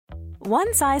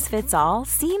One size fits all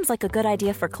seems like a good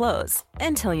idea for clothes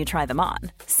until you try them on.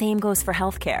 Same goes for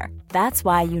healthcare. That's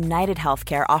why United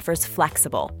Healthcare offers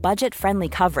flexible, budget-friendly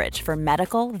coverage for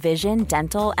medical, vision,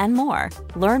 dental, and more.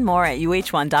 Learn more at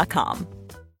uh1.com.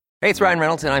 Hey, it's Ryan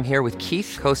Reynolds, and I'm here with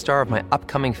Keith, co-star of my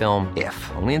upcoming film,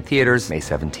 If, only in theaters May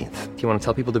 17th. Do you want to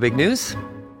tell people the big news?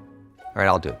 All right,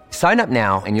 I'll do it. Sign up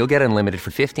now and you'll get unlimited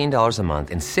for $15 a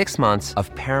month and 6 months of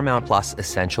Paramount Plus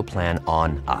Essential Plan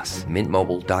on us.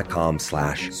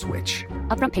 MintMobile.com/switch.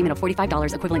 Upfront payment of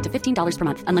 $45 equivalent to $15 per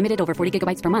month. Unlimited over 40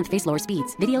 gigabytes per month. Face lower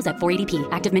speeds. Videos at 480p.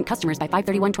 Active Mint customers by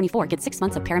 531.24 get 6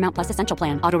 months of Paramount Plus Essential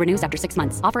Plan. Auto renews after 6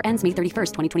 months. Offer ends May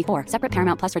 31st, 2024. Separate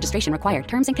Paramount Plus registration required.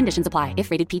 Terms and conditions apply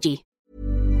if rated PG.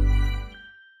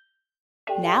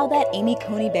 Now that Amy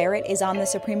Coney Barrett is on the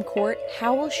Supreme Court,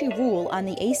 how will she rule on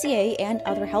the ACA and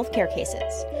other healthcare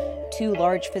cases? Two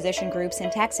large physician groups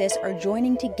in Texas are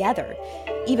joining together.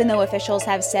 Even though officials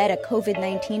have said a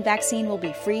COVID-19 vaccine will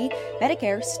be free,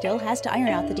 Medicare still has to iron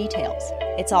out the details.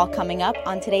 It's all coming up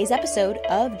on today's episode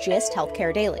of Gist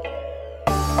Healthcare Daily.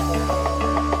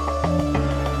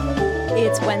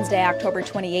 It's Wednesday, October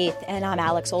 28th, and I'm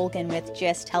Alex Olgin with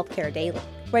Gist Healthcare Daily,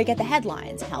 where I get the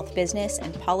headlines, health, business,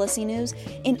 and policy news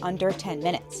in under 10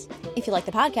 minutes. If you like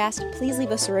the podcast, please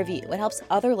leave us a review. It helps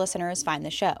other listeners find the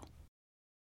show.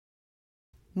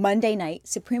 Monday night,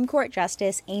 Supreme Court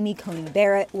Justice Amy Coney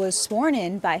Barrett was sworn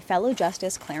in by fellow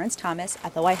Justice Clarence Thomas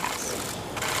at the White House.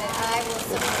 That I will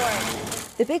support.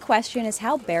 The big question is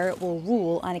how Barrett will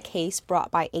rule on a case brought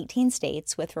by 18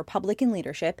 states with Republican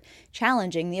leadership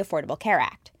challenging the Affordable Care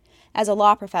Act. As a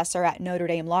law professor at Notre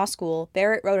Dame Law School,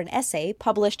 Barrett wrote an essay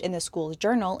published in the school's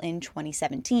journal in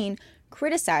 2017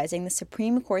 criticizing the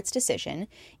Supreme Court's decision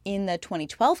in the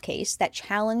 2012 case that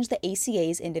challenged the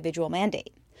ACA's individual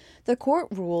mandate. The court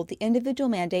ruled the individual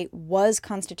mandate was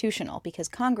constitutional because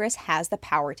Congress has the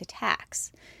power to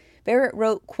tax. Barrett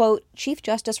wrote, quote, Chief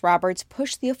Justice Roberts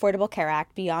pushed the Affordable Care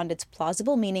Act beyond its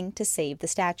plausible meaning to save the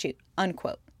statute,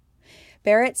 unquote.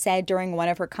 Barrett said during one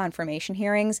of her confirmation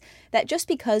hearings that just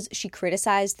because she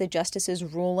criticized the justice's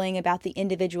ruling about the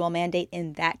individual mandate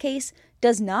in that case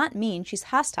does not mean she's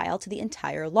hostile to the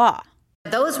entire law.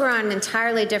 Those were on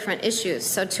entirely different issues.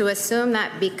 So to assume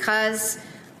that because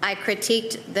I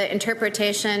critiqued the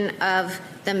interpretation of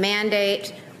the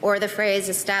mandate or the phrase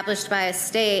established by a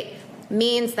state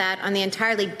means that on the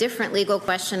entirely different legal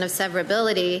question of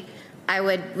severability, I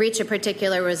would reach a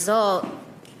particular result,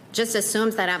 just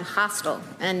assumes that I'm hostile.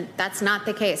 And that's not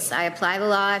the case. I apply the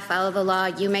law, I follow the law,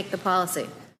 you make the policy.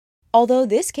 Although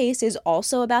this case is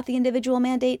also about the individual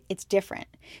mandate, it's different,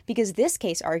 because this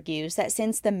case argues that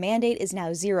since the mandate is now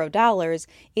 $0,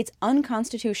 it's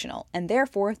unconstitutional, and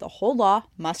therefore the whole law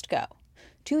must go.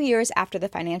 2 years after the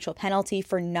financial penalty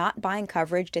for not buying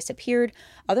coverage disappeared,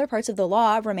 other parts of the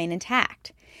law remain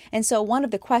intact. And so one of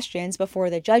the questions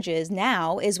before the judges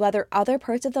now is whether other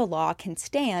parts of the law can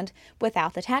stand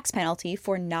without the tax penalty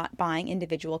for not buying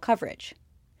individual coverage.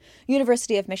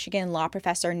 University of Michigan law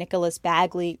professor Nicholas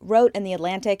Bagley wrote in The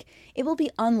Atlantic, it will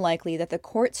be unlikely that the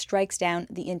court strikes down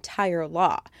the entire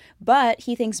law, but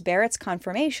he thinks Barrett's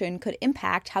confirmation could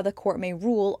impact how the court may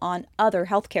rule on other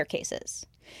healthcare cases.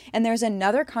 And there's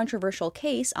another controversial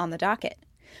case on the docket.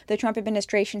 The Trump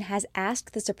administration has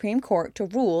asked the Supreme Court to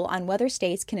rule on whether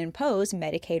states can impose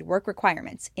Medicaid work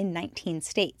requirements in 19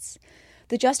 states.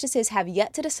 The justices have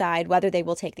yet to decide whether they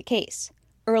will take the case.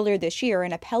 Earlier this year,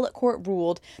 an appellate court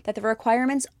ruled that the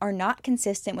requirements are not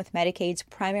consistent with Medicaid's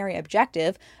primary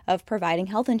objective of providing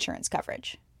health insurance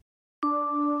coverage.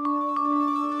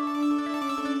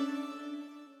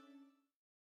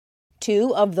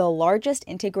 Two of the largest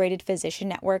integrated physician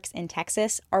networks in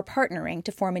Texas are partnering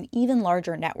to form an even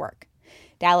larger network.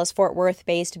 Dallas-Fort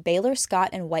Worth-based Baylor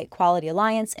Scott & White Quality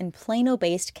Alliance and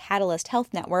Plano-based Catalyst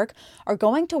Health Network are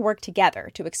going to work together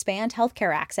to expand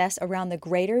healthcare access around the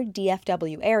greater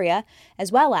DFW area,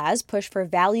 as well as push for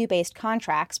value-based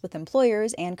contracts with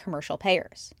employers and commercial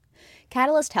payers.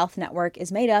 Catalyst Health Network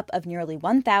is made up of nearly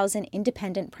 1,000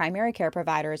 independent primary care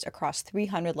providers across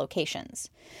 300 locations.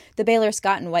 The Baylor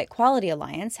Scott & White Quality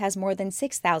Alliance has more than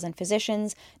 6,000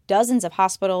 physicians, dozens of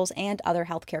hospitals, and other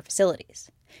healthcare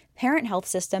facilities. Parent health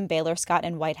system Baylor Scott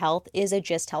 & White Health is a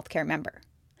GIST Healthcare member.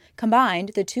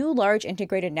 Combined, the two large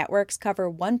integrated networks cover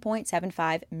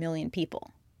 1.75 million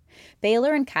people.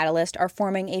 Baylor and Catalyst are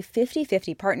forming a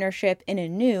 50-50 partnership in a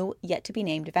new,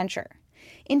 yet-to-be-named venture.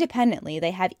 Independently,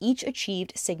 they have each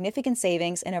achieved significant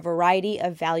savings in a variety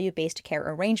of value-based care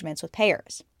arrangements with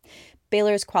payers.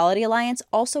 Baylor's Quality Alliance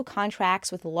also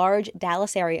contracts with large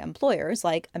Dallas area employers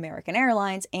like American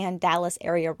Airlines and Dallas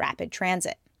Area Rapid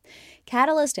Transit.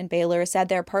 Catalyst and Baylor said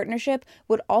their partnership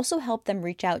would also help them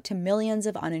reach out to millions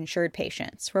of uninsured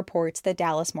patients, reports the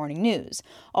Dallas Morning News,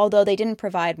 although they didn't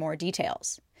provide more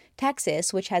details.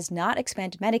 Texas, which has not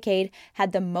expanded Medicaid,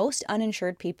 had the most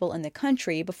uninsured people in the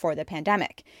country before the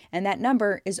pandemic, and that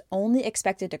number is only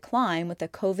expected to climb with the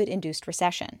COVID-induced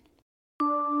recession.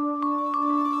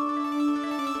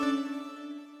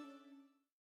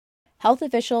 Health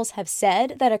officials have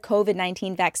said that a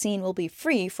COVID-19 vaccine will be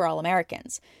free for all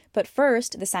Americans. But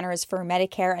first, the Centers for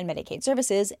Medicare and Medicaid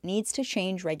Services needs to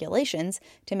change regulations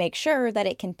to make sure that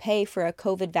it can pay for a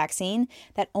COVID vaccine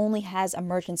that only has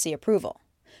emergency approval.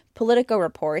 Politico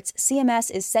reports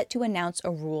CMS is set to announce a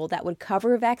rule that would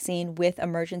cover a vaccine with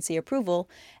emergency approval,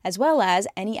 as well as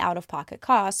any out-of-pocket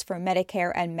costs for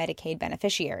Medicare and Medicaid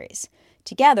beneficiaries.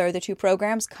 Together, the two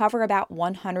programs cover about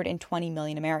 120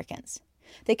 million Americans.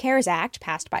 The CARES Act,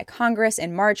 passed by Congress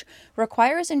in March,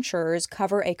 requires insurers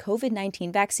cover a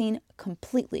COVID-19 vaccine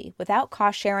completely without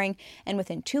cost sharing and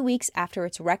within 2 weeks after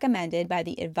it's recommended by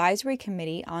the Advisory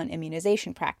Committee on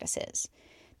Immunization Practices.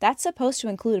 That's supposed to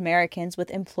include Americans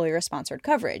with employer-sponsored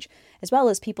coverage, as well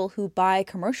as people who buy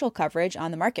commercial coverage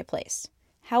on the marketplace.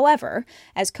 However,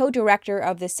 as co-director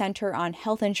of the Center on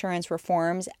Health Insurance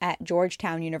Reforms at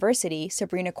Georgetown University,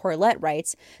 Sabrina Corlett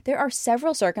writes, there are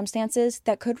several circumstances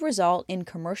that could result in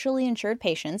commercially insured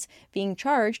patients being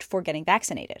charged for getting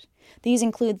vaccinated. These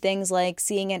include things like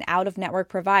seeing an out-of-network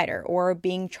provider or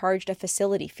being charged a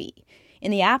facility fee. In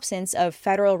the absence of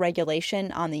federal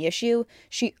regulation on the issue,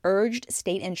 she urged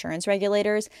state insurance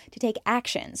regulators to take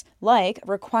actions like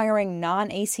requiring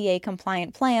non-ACA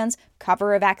compliant plans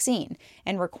cover a vaccine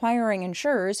and requiring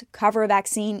insurers cover a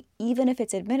vaccine even if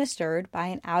it's administered by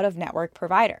an out-of-network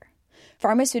provider.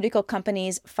 Pharmaceutical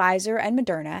companies Pfizer and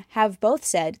Moderna have both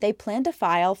said they plan to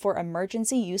file for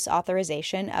emergency use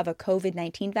authorization of a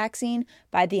COVID-19 vaccine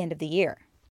by the end of the year.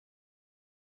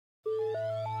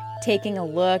 Taking a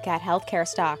look at healthcare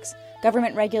stocks,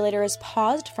 government regulators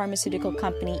paused pharmaceutical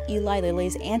company Eli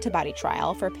Lilly's antibody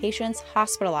trial for patients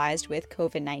hospitalized with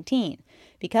COVID-19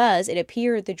 because it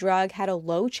appeared the drug had a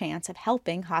low chance of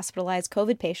helping hospitalized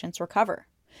COVID patients recover.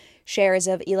 Shares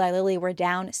of Eli Lilly were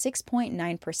down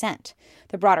 6.9%.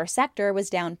 The broader sector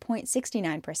was down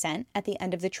 0.69% at the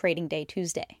end of the trading day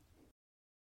Tuesday.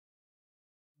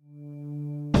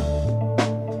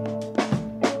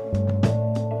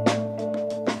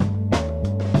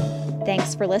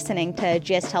 Thanks for listening to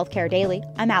GIST Healthcare Daily.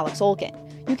 I'm Alex Olkin.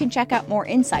 You can check out more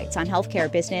insights on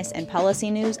healthcare business and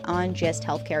policy news on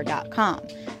gisthealthcare.com.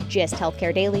 GIST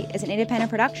Healthcare Daily is an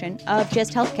independent production of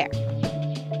GIST Healthcare.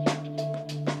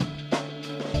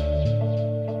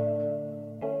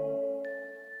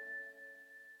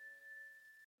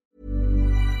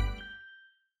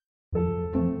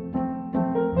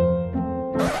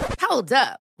 Hold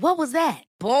up. What was that?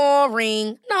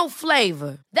 Boring. No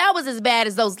flavor. That was as bad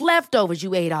as those leftovers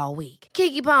you ate all week.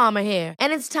 Keke Palmer here.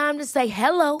 And it's time to say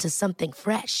hello to something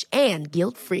fresh and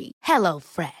guilt-free.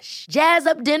 HelloFresh. Jazz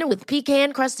up dinner with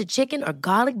pecan-crusted chicken or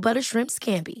garlic butter shrimp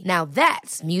scampi. Now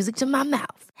that's music to my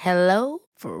mouth.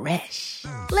 HelloFresh.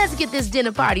 Let's get this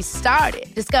dinner party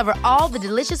started. Discover all the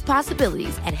delicious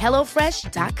possibilities at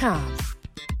HelloFresh.com.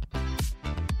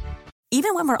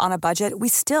 Even when we're on a budget, we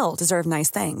still deserve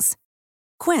nice things.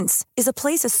 Quince is a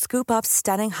place to scoop up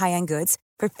stunning high-end goods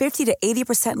for 50 to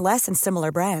 80% less than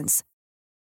similar brands.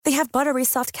 They have buttery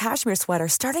soft cashmere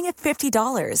sweaters starting at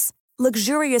 $50,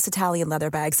 luxurious Italian leather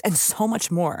bags, and so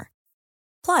much more.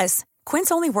 Plus,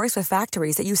 Quince only works with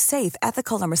factories that use safe,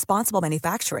 ethical, and responsible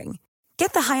manufacturing.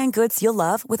 Get the high-end goods you'll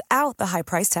love without the high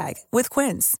price tag with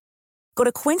Quince. Go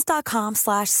to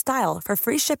quince.com/style for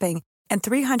free shipping and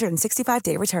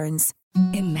 365-day returns.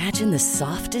 Imagine the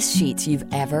softest sheets you've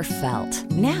ever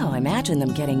felt. Now imagine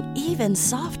them getting even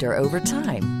softer over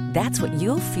time. That's what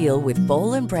you'll feel with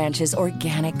Boll & Branch's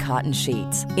organic cotton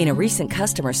sheets. In a recent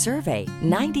customer survey,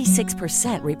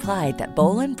 96% replied that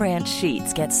Boll & Branch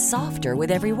sheets get softer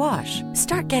with every wash.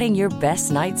 Start getting your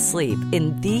best night's sleep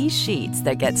in these sheets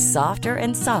that get softer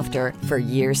and softer for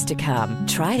years to come.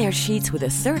 Try their sheets with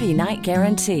a 30-night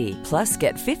guarantee. Plus,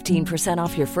 get 15%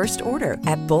 off your first order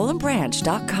at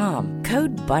bollandbranch.com.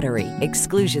 Code BUTTERY.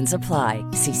 Exclusions apply.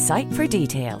 See site for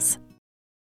details.